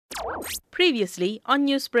Previously on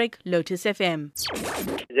Newsbreak Lotus FM.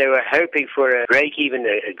 They were hoping for a break-even,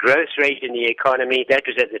 a growth rate in the economy. That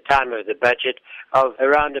was at the time of the budget of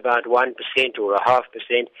around about 1% or 0.5%.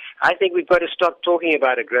 I think we've got to stop talking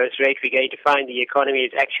about a growth rate. We're going to find the economy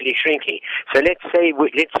is actually shrinking. So let's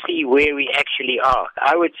see where we actually are.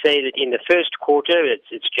 I would say that in the first quarter,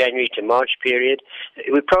 it's January to March period,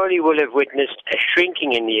 we probably will have witnessed a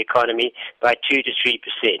shrinking in the economy by 2 to 3%.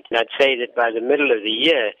 And I'd say that by the middle of the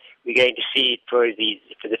year, we're going to see for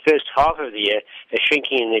the first half of the year a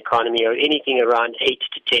shrinking in the economy of anything around 8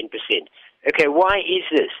 to 10%. Okay, why is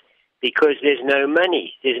this? Because there's no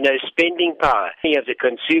money, there's no spending power. Many of the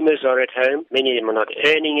consumers are at home, many of them are not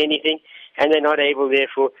earning anything, and they're not able,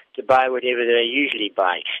 therefore, to buy whatever they usually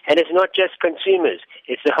buy. And it's not just consumers,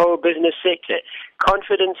 it's the whole business sector.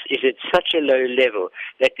 Confidence is at such a low level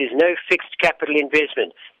that there's no fixed capital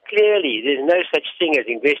investment. Clearly, there's no such thing as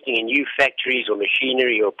investing in new factories or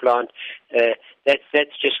machinery or plant.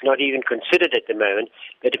 That's just not even considered at the moment.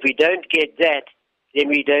 But if we don't get that, then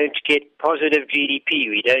we don't get positive GDP.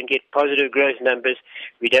 We don't get positive growth numbers.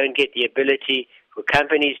 We don't get the ability for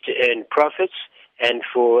companies to earn profits and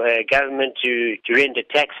for government to render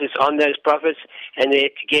taxes on those profits and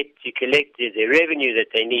they to collect the revenue that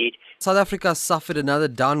they need. South Africa suffered another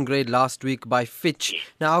downgrade last week by Fitch.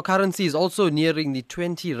 Now, our currency is also nearing the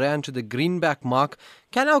 20 rand to the greenback mark.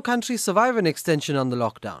 Can our country survive an extension on the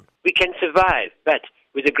lockdown? We can survive, but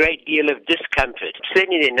with a great deal of discomfort.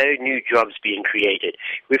 Certainly there are no new jobs being created.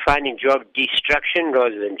 We're finding job destruction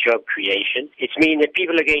rather than job creation. It's meaning that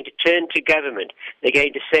people are going to turn to government. They're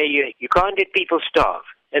going to say, you can't let people starve.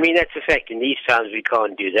 I mean, that's a fact. In these times, we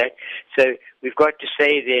can't do that. So we've got to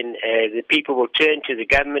say then that people will turn to the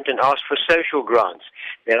government and ask for social grants.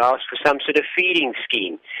 They'll ask for some sort of feeding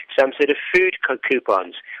scheme, some sort of food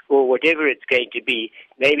coupons, or whatever it's going to be.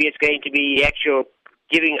 Maybe it's going to be actual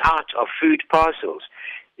giving out of food parcels.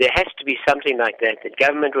 There has to be something like that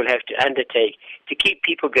government will have to undertake to keep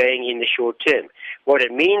people going in the short term. What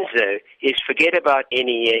it means, though, is forget about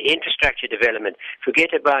any infrastructure development.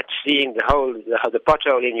 Forget about seeing the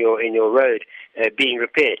pothole in your road being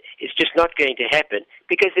repaired. It's just not going to happen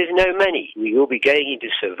because there's no money. We will be going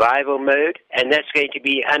into survival mode, and that's going to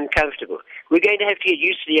be uncomfortable. We're going to have to get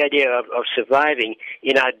used to the idea of surviving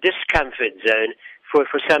in our discomfort zone for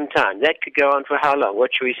some time. That could go on for how long?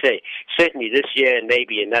 What should we say? Certainly this year and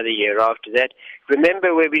maybe another year after that.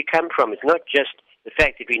 Remember where we come from. It's not just the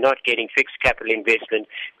fact that we're not getting fixed capital investment,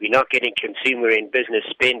 we're not getting consumer and business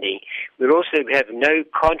spending. We also have no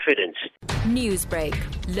confidence. Newsbreak,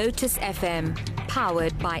 Lotus FM,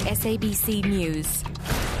 powered by SABC News.